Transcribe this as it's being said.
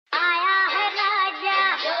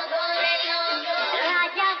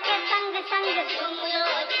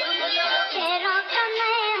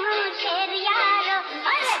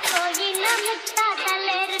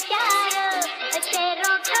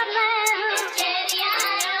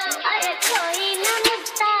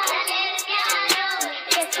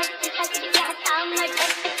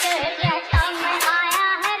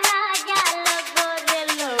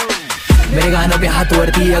गानों पे हाथ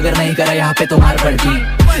उड़ती, अगर नहीं करा यहाँ पे तो मार पड़ती।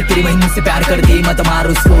 तेरी बहन से प्यार करती, मत मार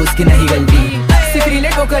उसको, उसकी नहीं गलती। सिर्फ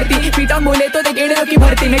रिलेट वो करती, पीटाऊं बोले तो दे गेड़े की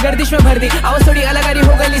भरती। मैं गर्दिश में भर दी, आवाज थोड़ी अलग आ रही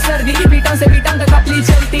हो गई सर्दी। पीटाऊं से पीटाऊं तक अपनी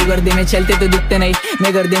चलती। गर्दे में चलते तो दिखते नहीं,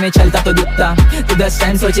 मैं गर्दे में चलता तो दिखता। तू 10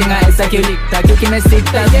 टाइम सोचेगा ऐसा क्यों लिखता, क्योंकि मैं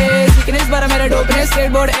सीखता। सीखनेस भरा मेरा dopeness,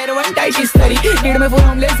 skateboard air one tight इस तरी। गिड़ में फुल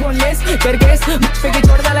होमलेस बोनलेस करके मुझ पे की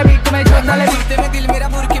छोड़ डाला बीट में, छोड़ डाला बीट में। दिल मेरा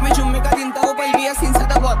बुरके में जुम्मे का दिन था, वो पल गया सीन से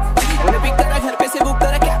था बहुत। उन्हें पिक करा घर पे से बुक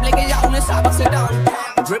करा, कैब लेके जाऊं उन्हें साबिक से down.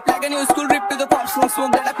 Drip like a new school, rip to the pop,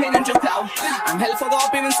 smoke that I pain into cloud. I'm hell for the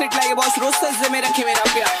op, even sit like a boss, roasters से में रखे मेरा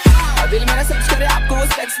प्यार। दिल मेरा सर्च करे आपको वो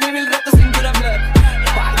स्टेक्स में मिल रहा तो सिंह पूरा ब्लर।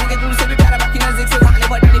 पार्टी के दूर से भी प्यारा, बाकी नजदीक से थाने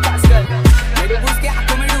बटनी पास कर। मेरे उसके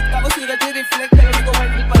आंखों में डूबता वो सूरज में रिफ्लेक्ट करे को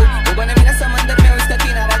मल्टीपल। वो बने मेरा समंदर में उसका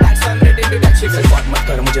किनारा, that's why I'm ready to touch it। बात मत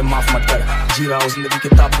कर, मुझे माफ मत कर, जी रहा हूँ जिंदगी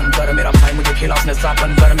किताब बंद कर। मेरा भाई मुझे खेला उसने साफ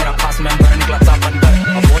बंद कर, मेरा खास मेंबर निकला साफ बंद कर।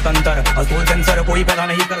 अब बहुत अंतर और दो सेंसर कोई पैदा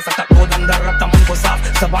नहीं कर सकता खुद अंदर। रखता मन को साफ,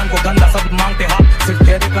 जबान को गंदा, सब मांगते हाथ सिर्फ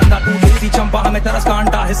कह दे कंधा। तू देसी चंपा, हमें तरस का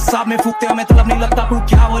अंटा, हिसाब में फूकते हमें तलब नहीं लगता। तू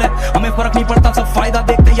क्या बोले हमें फर्क नहीं पड़ता, सब फायदा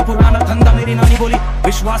देखते ये पुराना धंधा। मेरी नानी बोली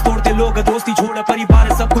विश्वास तोड़ते लोग, दोस्ती छोड़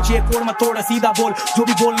परिवार है सब कुछ, ये कोड मत तोड़, सीधा बोल जो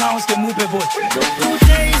भी बोलना उसके मुंह पे बोल।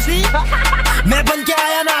 मैं बन के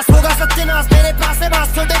आया नास, होगा सत्यानाश, मेरे पास है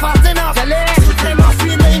बात, छोटे फासले ना चले।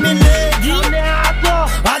 माफी नहीं मिलेगी,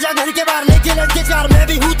 आजा घर के बाहर लेके लड़के चार, मैं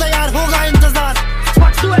भी हूँ तैयार, होगा इंतजार।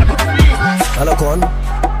 हेलो कौन?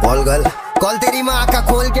 Call girl. कॉल तेरी माँ का,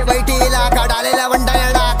 खोल के बैठी इलाका, डाले लवंडा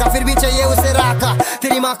या डाका, फिर भी चाहिए उसे राका।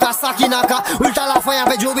 तेरी माँ का साकी नाका, उल्टा लाफा यहाँ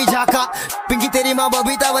पे जो भी झाका। पिंकी तेरी माँ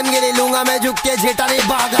बबीता बन के ले लूंगा मैं, झुक के झेटा नहीं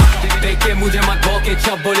भागा। देख के मुझे मत भौके,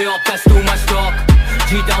 जब बोले of that's too much talk.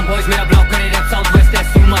 G-Town boys मेरा ब्लॉक करे, rap south west that's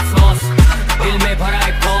too much sauce। दिल में भरा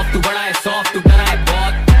है खौफ, तू बड़ा है सॉफ्ट, तू डरा है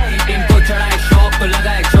बहुत। इनको चढ़ा है शौक तो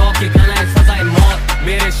लगा है चौक, ये गाना है सजा है मौत।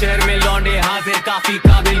 मेरे शहर में लौंडे हाजिर, काफी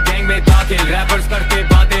काबिल, गैंग में दाखिल। रैपर्स करते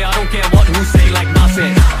बातें, I don't care what who say like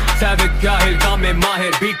Nasir। Savage जाहिल, काम में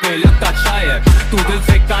माहिर, बीट पे लगता शायर। तू दिल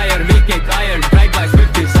से कायर, मिलके कायर, ड्राइव बाय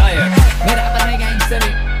स्विफ्ट डिजायर। मैं रैपर नहीं गैंगस्टर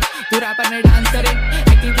है, तू रैपर नहीं डांसर है।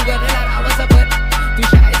 एक्टिंग तू कर रहा रावा सफर, तू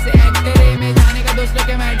शायद से एक्टर है। मैं जाने का दोस्तों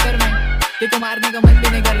के मैटर में, तेरे को मारने का मन भी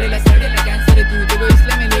नहीं कर रहा, सड़ेला कैंसर है तू। तो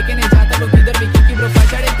इसलिए मैं लेके नहीं जाता लोग किधर भी, क्योंकि ब्रो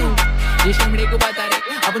फचड़े तू। ये शिमड़े को बता रहे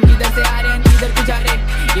अपन किधर से आ रहे हैं, किधर को जा रहे।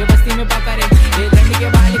 ये बस्ती में पका रहे, ये लंड के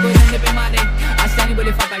बाल को लंड पे मारे। आसानी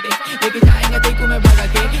बोले फकाटे, लेके जाएंगे तेरे को मैं भगा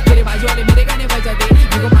के। तेरे बाजू वाले मेरे गाने बजाते,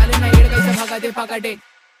 मेरे को मालूम ना ये कैसे भगाते फकाटे।